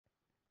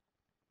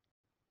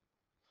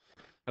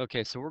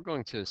Okay, so we're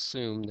going to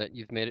assume that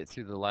you've made it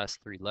through the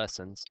last 3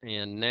 lessons,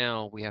 and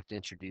now we have to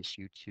introduce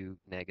you to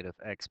negative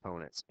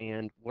exponents.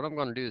 And what I'm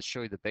going to do is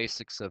show you the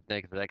basics of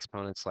negative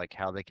exponents, like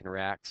how they can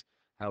react,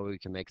 how we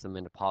can make them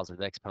into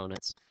positive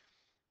exponents,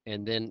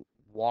 and then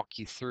walk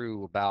you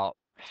through about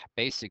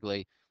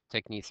basically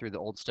taking you through the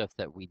old stuff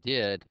that we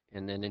did,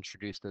 and then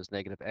introduce those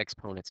negative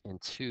exponents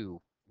into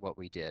what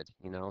we did,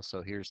 you know?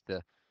 So here's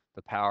the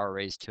power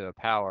raised to a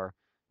power,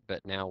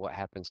 but now what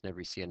happens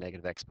whenever you see a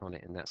negative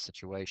exponent in that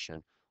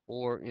situation?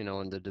 Or, you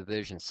know, in the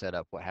division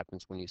setup, what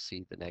happens when you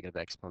see the negative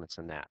exponents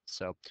in that?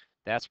 So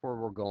that's where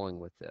we're going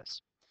with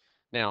this.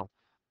 Now,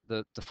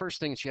 the first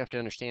thing that you have to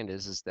understand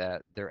is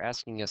that they're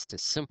asking us to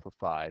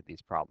simplify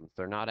these problems.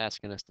 They're not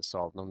asking us to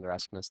solve them, they're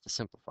asking us to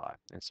simplify.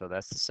 And so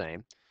that's the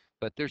same.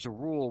 But there's a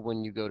rule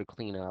when you go to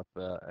clean up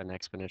an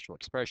exponential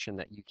expression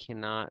that you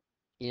cannot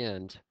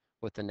end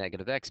with a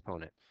negative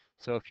exponent.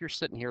 So if you're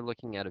sitting here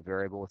looking at a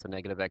variable with a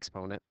negative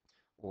exponent,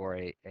 or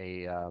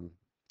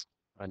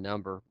a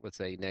number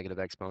with a negative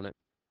exponent,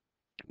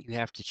 you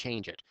have to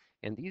change it.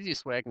 And the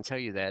easiest way I can tell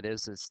you that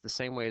is it's the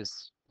same way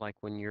as like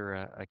when you're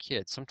a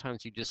kid.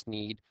 Sometimes you just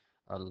need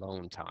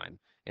alone time.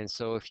 And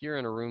so if you're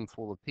in a room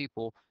full of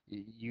people,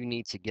 you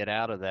need to get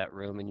out of that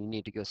room and you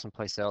need to go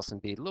someplace else and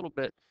be a little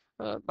bit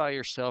by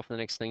yourself. The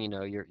next thing you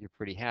know, you're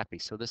pretty happy.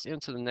 So this m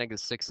to the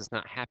 -6 is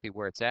not happy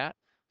where it's at.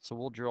 So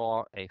we'll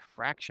draw a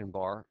fraction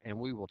bar and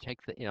we will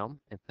take the m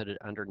and put it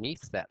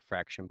underneath that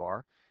fraction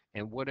bar.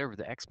 And whatever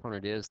the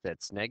exponent is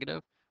that's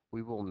negative,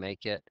 we will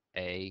make it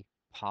a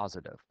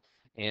positive.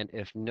 And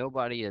if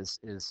nobody is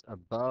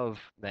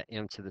above that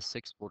m to the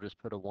 6th, we'll just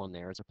put a 1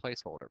 there as a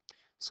placeholder.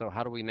 So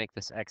how do we make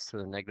this x to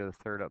the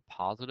 -3rd a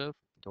positive?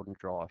 Don't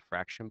draw a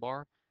fraction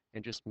bar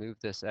and just move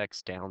this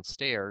x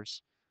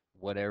downstairs,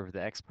 whatever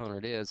the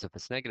exponent is. If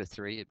it's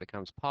 -3, it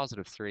becomes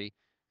 +3,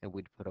 and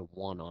we'd put a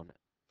 1 on it.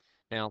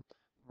 Now,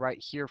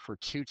 right here for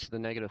 2 to the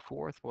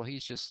 -4th, well,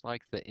 he's just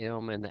like the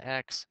m and the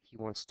x. He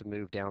wants to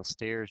move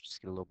downstairs, just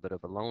get a little bit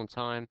of alone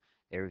time.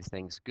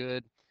 Everything's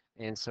good.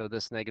 And so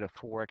this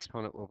 -4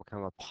 exponent will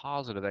become a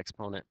positive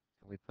exponent,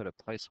 and we put a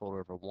placeholder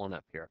of a 1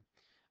 up here.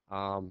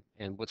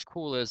 And what's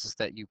cool is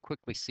that you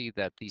quickly see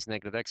that these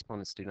negative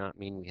exponents do not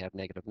mean we have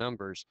negative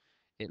numbers.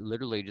 It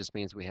literally just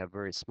means we have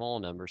very small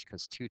numbers,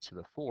 because 2 to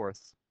the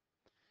 4th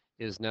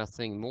is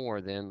nothing more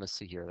than, let's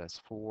see here, that's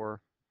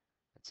 4,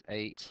 that's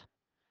 8,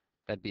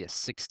 that'd be a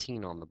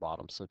 16 on the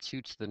bottom. So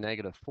 2 to the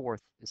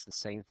 -4th is the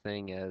same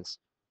thing as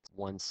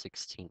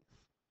 1/16.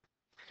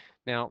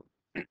 Now,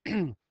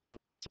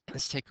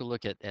 let's take a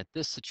look at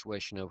this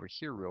situation over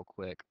here real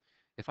quick.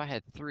 If I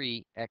had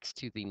 3x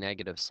to the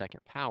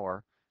 -2nd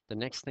power, the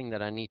next thing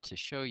that I need to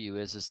show you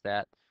is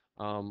that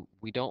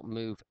we don't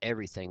move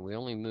everything. We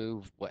only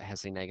move what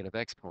has a negative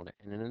exponent.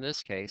 And in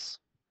this case,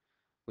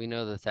 we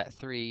know that that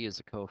 3 is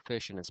a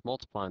coefficient. It's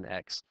multiplying the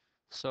x.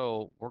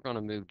 So we're going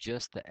to move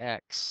just the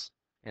x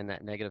and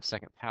that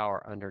 -2nd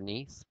power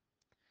underneath.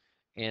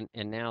 And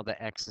now the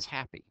x is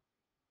happy.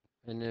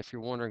 And if you're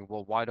wondering,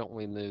 well, why don't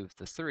we move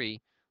the 3?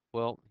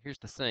 Well, here's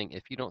the thing.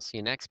 If you don't see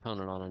an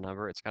exponent on a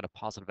number, it's got a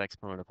positive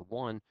exponent of a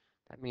 1.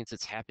 That means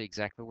it's happy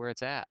exactly where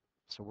it's at.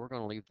 So we're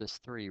going to leave this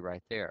 3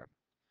 right there.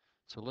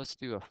 So let's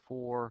do a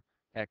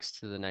 4x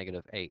to the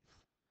 -8th.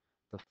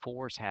 The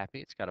 4 is happy.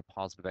 It's got a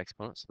positive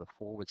exponent, so the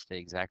 4 would stay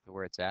exactly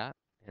where it's at,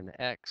 and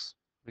the x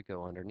would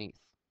go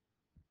underneath.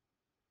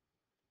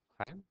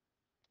 Okay?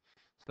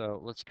 So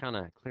let's kind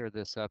of clear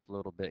this up a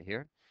little bit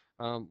here.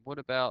 What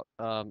about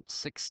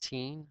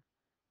 16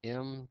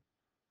 m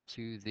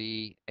to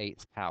the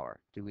 8th power?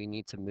 Do we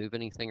need to move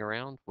anything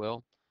around?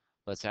 Well,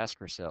 let's ask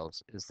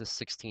ourselves, is this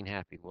 16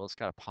 happy? Well, it's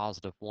got a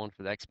positive 1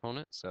 for the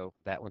exponent, so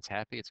that one's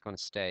happy. It's going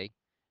to stay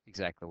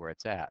exactly where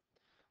it's at.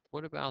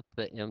 What about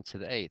the m to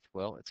the 8th?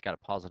 Well, it's got a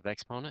positive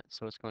exponent,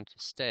 so it's going to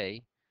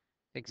stay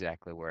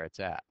exactly where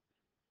it's at.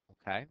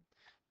 Okay?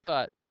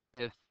 But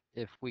if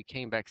if we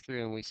came back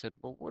through and we said,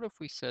 well, what if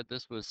we said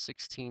this was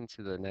 16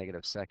 to the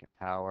 -2nd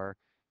power,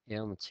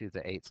 m to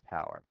the 8th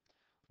power?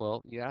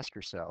 Well, you ask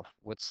yourself,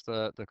 what's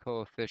the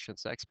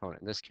coefficient's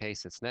exponent? In this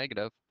case, it's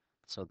negative,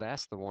 so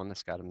that's the one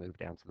that's got to move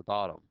down to the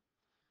bottom.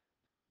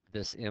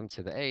 This m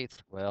to the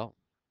 8th, well,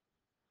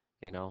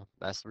 you know,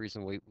 that's the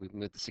reason we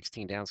moved the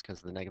 16 down, is because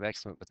of the negative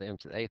exponent, but the m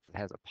to the 8th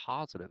has a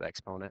positive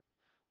exponent.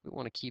 We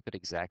want to keep it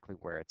exactly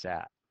where it's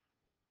at.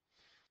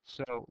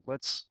 So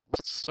let's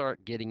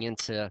start getting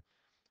into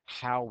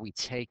how we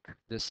take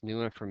this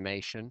new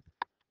information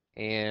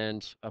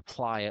and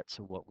apply it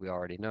to what we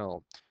already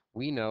know.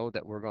 We know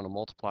that we're going to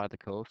multiply the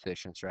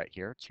coefficients right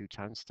here. 2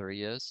 times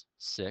 3 is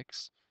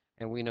 6.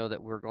 And we know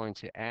that we're going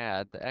to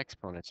add the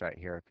exponents right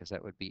here, because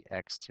that would be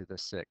x to the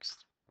 6th.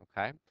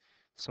 Okay?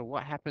 So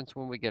what happens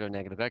when we get a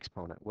negative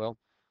exponent? Well,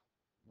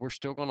 we're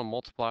still going to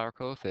multiply our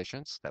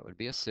coefficients. That would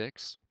be a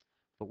 6.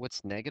 But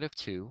what's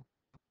 -2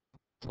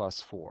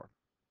 plus 4?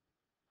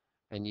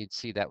 And you'd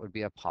see that would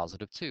be a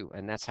positive 2.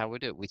 And that's how we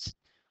do it.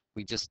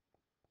 We just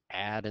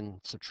add and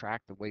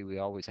subtract the way we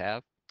always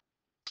have.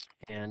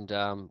 And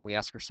we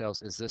ask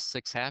ourselves, is this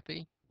 6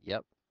 happy?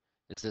 Yep.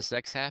 Is this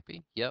x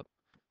happy? Yep.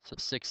 So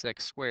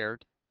 6x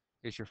squared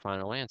is your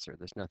final answer.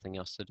 There's nothing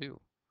else to do.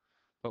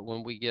 But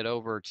when we get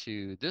over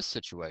to this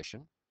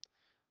situation,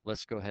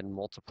 let's go ahead and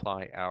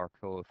multiply our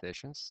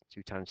coefficients.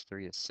 2 times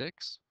 3 is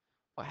 6.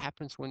 What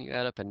happens when you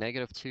add up a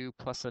 -2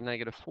 plus a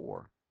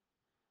 -4?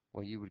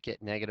 Well, you would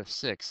get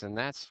 -6, and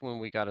that's when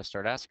we got to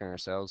start asking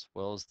ourselves,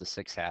 well, is the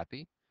 6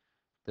 happy?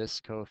 This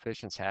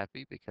coefficient's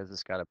happy because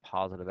it's got a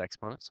positive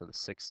exponent, so the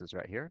 6 is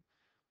right here.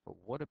 But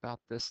what about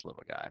this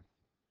little guy?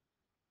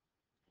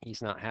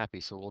 He's not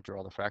happy, so we'll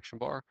draw the fraction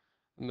bar,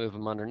 move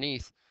him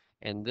underneath,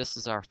 and this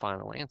is our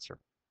final answer,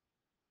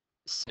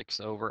 6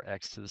 over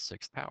x to the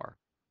 6th power.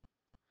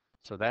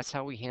 So that's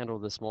how we handle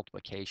this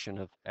multiplication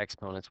of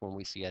exponents when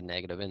we see a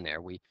negative in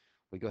there. We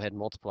go ahead and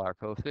multiply our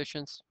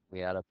coefficients,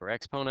 we add up our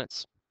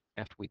exponents.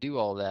 After we do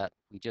all that,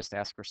 we just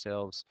ask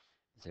ourselves,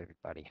 is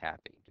everybody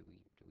happy? Do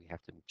we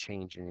have to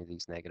change any of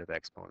these negative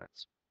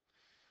exponents?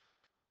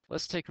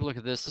 Let's take a look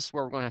at this. This is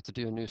where we're going to have to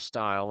do a new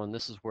style, and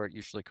this is where it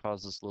usually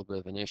causes a little bit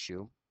of an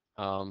issue.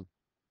 You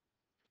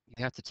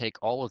have to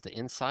take all of the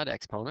inside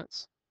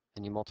exponents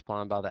and you multiply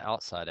them by the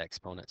outside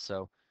exponent.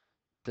 So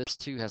this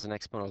 2 has an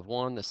exponent of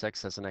 1, this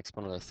x has an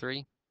exponent of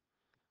 3.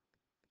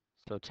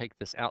 So take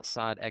this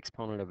outside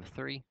exponent of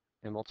 3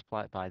 and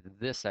multiply it by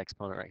this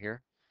exponent right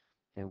here,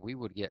 and we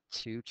would get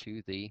 2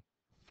 to the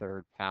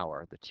 3rd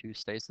power. The 2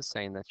 stays the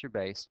same, that's your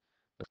base,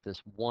 but this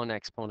 1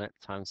 exponent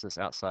times this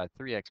outside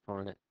 3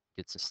 exponent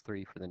gets us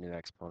 3 for the new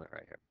exponent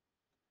right here.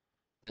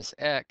 This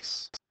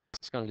x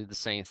is going to do the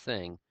same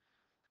thing.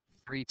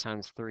 3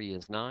 times 3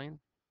 is 9,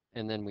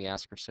 and then we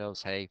ask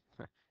ourselves, hey,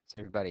 is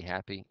everybody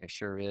happy? It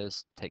sure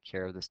is. Take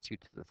care of this 2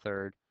 to the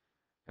 3rd,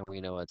 and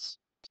we know it's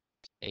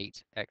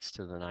 8x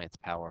to the 9th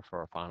power for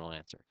our final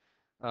answer.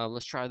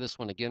 Let's try this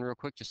one again real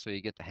quick just so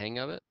you get the hang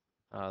of it.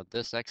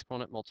 This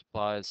exponent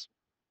multiplies,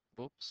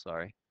 oops,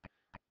 sorry,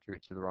 drew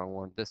it to the wrong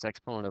one. This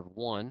exponent of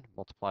 1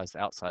 multiplies the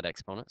outside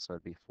exponent, so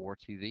it'd be 4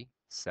 to the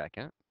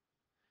 2nd.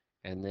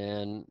 And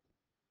then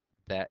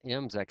that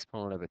m's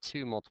exponent of a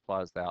 2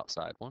 multiplies the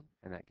outside one,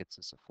 and that gets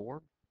us a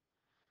 4.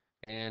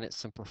 And it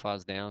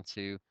simplifies down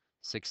to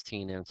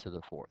 16m to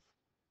the 4th.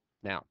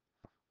 Now,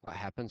 what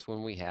happens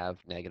when we have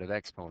negative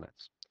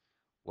exponents?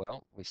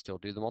 Well, we still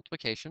do the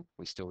multiplication.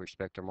 We still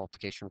respect our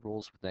multiplication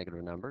rules with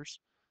negative numbers.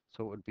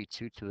 So it would be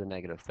 2 to the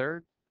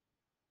 -3rd,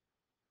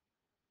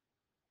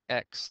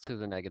 x to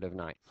the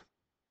 -9th.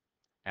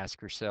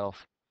 Ask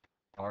yourself,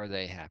 are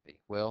they happy?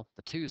 Well,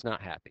 the 2 is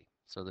not happy,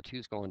 so the 2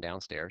 is going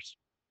downstairs.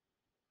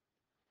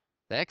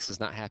 The x is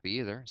not happy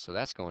either, so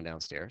that's going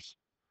downstairs.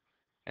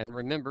 And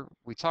remember,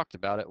 we talked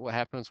about it. What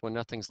happens when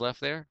nothing's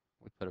left there?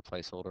 We put a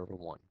placeholder of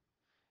 1.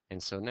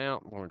 And so now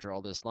I'm going to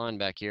draw this line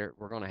back here.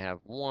 We're going to have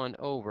 1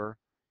 over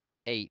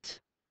 8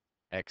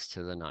 x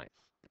to the 9th.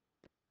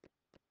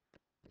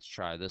 Let's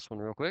try this one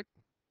real quick.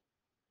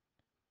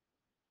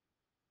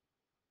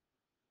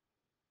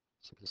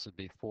 So this would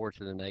be 4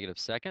 to the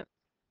 -2nd.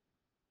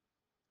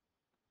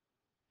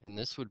 And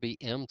this would be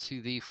m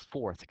to the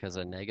 4th because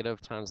a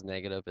negative times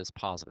negative is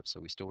positive. So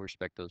we still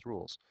respect those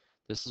rules.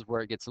 This is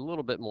where it gets a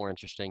little bit more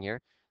interesting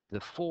here. The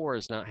 4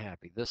 is not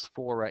happy. This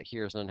 4 right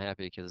here is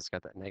unhappy because it's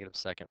got that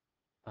 -2nd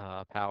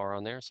power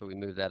on there. So we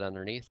move that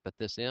underneath. But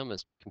this m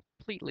is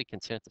completely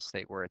content to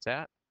stay where it's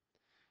at.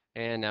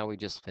 And now we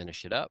just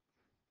finish it up.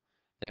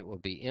 It will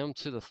be m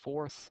to the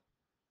 4th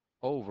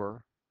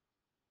over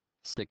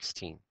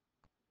 16.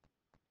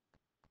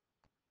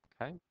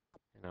 Okay,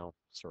 and I'll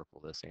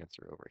circle this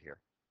answer over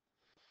here.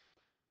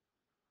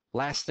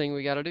 Last thing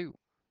we got to do,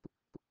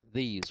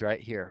 these right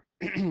here.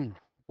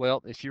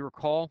 Well, if you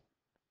recall,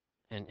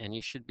 and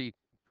you should be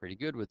pretty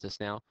good with this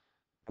now,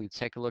 we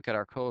take a look at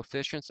our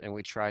coefficients and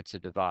we try to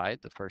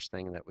divide the first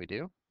thing that we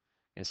do.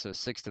 And so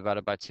 6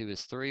 divided by 2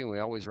 is 3, and we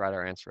always write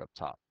our answer up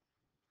top.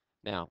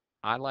 Now,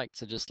 I like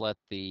to just let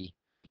the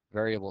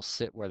variables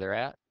sit where they're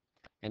at.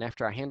 And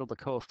after I handle the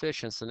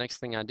coefficients, the next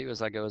thing I do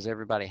is I go, is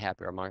everybody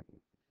happy?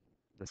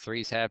 The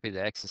 3's happy,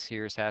 the x is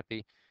here is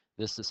happy,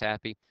 this is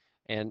happy.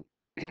 And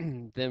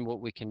then what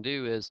we can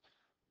do is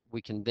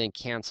we can then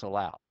cancel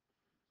out,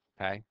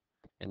 okay?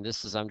 And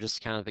this is, I'm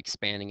just kind of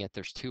expanding it.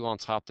 There's 2 on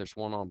top, there's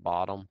 1 on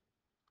bottom.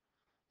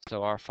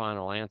 So our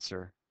final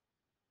answer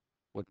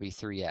would be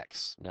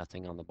 3x,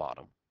 nothing on the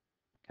bottom,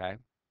 okay?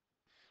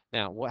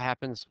 Now, what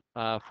happens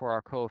for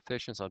our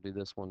coefficients? I'll do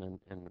this one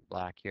in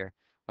black here.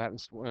 What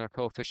happens when our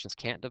coefficients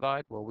can't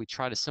divide? Well, we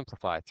try to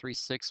simplify.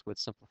 3/6 would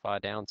simplify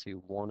down to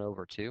 1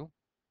 over 2.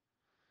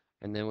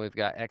 And then we've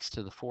got x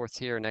to the 4th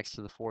here and x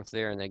to the 4th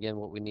there. And again,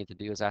 what we need to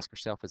do is ask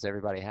ourselves, is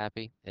everybody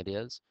happy? It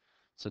is.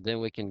 So then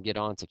we can get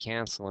on to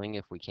canceling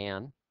if we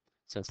can,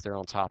 since they're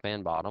on top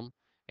and bottom.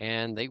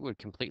 And they would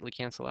completely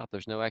cancel out.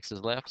 There's no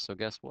x's left, so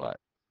guess what?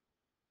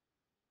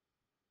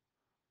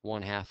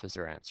 1/2 is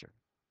their answer.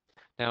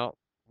 Now,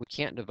 we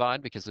can't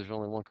divide because there's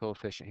only one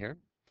coefficient here.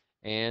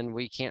 And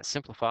we can't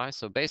simplify,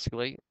 so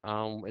basically,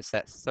 it's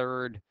that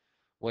third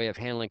way of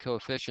handling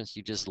coefficients.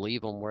 You just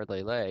leave them where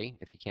they lay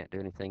if you can't do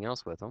anything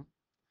else with them.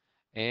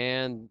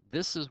 And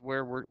this is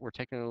where we're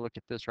taking a look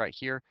at this right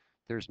here.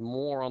 There's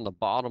more on the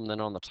bottom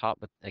than on the top,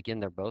 but again,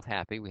 they're both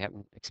happy. We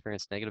haven't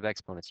experienced negative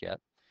exponents yet.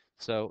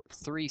 So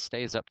 3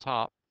 stays up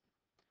top.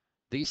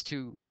 These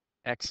two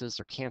x's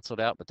are canceled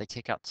out, but they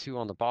take out 2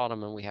 on the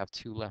bottom, and we have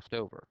 2 left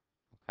over.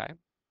 Okay?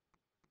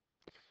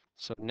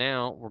 So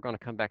now we're going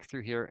to come back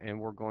through here, and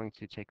we're going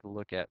to take a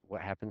look at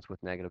what happens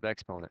with negative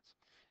exponents.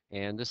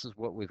 And this is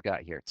what we've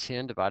got here.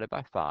 10 divided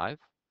by 5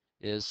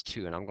 is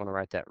 2, and I'm going to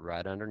write that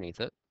right underneath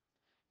it.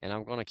 And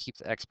I'm going to keep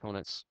the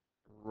exponents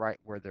right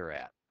where they're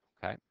at.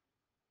 Okay?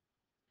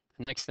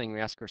 The next thing we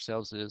ask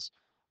ourselves is,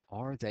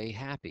 are they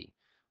happy?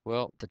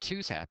 Well, the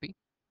 2's happy.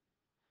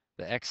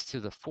 The x to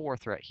the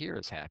 4th right here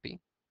is happy.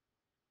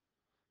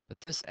 But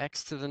this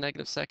x to the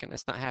negative second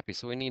is not happy.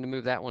 So we need to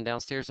move that one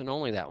downstairs and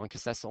only that one,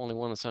 because that's the only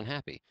one that's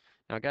unhappy.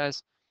 Now,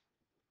 guys,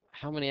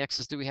 how many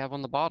x's do we have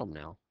on the bottom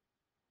now?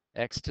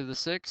 X to the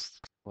 6th?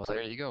 Well,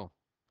 there you go.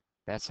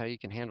 That's how you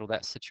can handle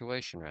that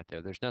situation right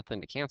there. There's nothing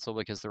to cancel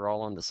because they're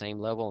all on the same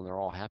level and they're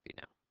all happy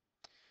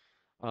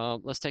now.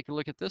 Let's take a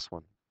look at this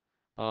one.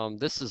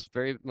 This is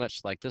very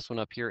much like this one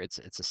up here. It's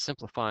a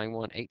simplifying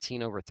one.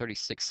 18 over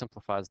 36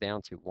 simplifies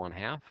down to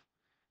 1/2.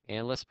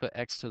 And let's put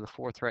x to the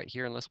 4th right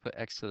here, and let's put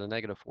x to the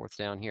negative 4th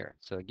down here.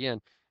 So again,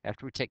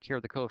 after we take care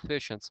of the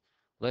coefficients,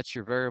 let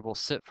your variable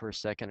sit for a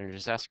second and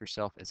just ask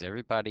yourself, is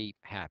everybody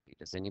happy?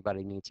 Does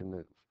anybody need to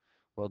move?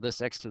 Well, this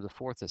x to the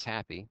 4th is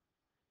happy,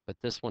 but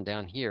this one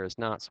down here is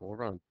not, so we're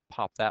going to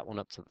pop that one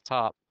up to the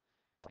top.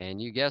 And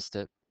you guessed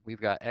it,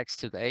 we've got x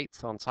to the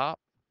 8th on top,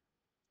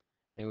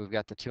 and we've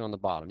got the 2 on the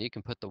bottom. You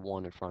can put the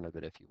 1 in front of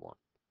it if you want.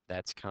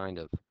 That's kind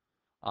of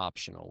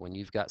optional. When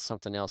you've got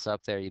something else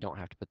up there, you don't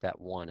have to put that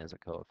 1 as a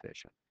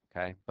coefficient,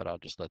 okay? But I'll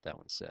just let that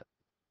one sit.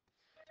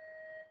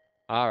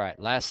 All right,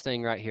 last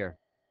thing right here.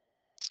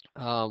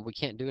 We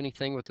can't do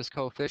anything with this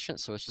coefficient,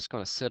 so it's just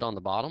going to sit on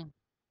the bottom.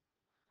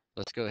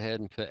 Let's go ahead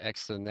and put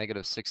x to the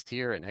negative 6th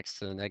here and x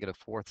to the negative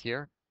 4th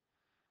here.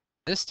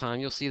 This time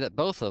you'll see that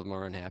both of them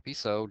are unhappy,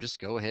 so just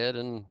go ahead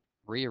and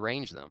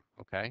rearrange them,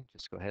 okay?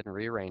 Just go ahead and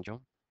rearrange them.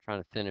 I'm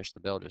trying to finish the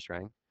bell just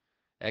rang.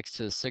 X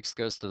to the 6th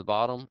goes to the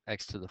bottom,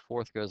 x to the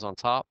 4th goes on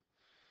top.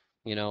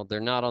 You know,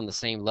 they're not on the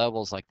same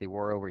levels like they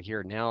were over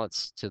here. Now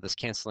it's to this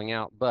canceling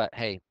out, but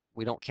hey,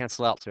 we don't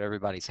cancel out so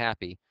everybody's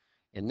happy.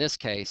 In this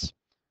case,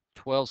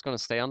 12 is going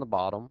to stay on the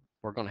bottom.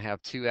 We're going to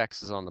have 2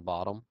 x's on the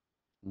bottom.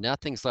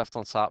 Nothing's left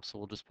on top, so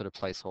we'll just put a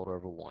placeholder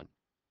over 1.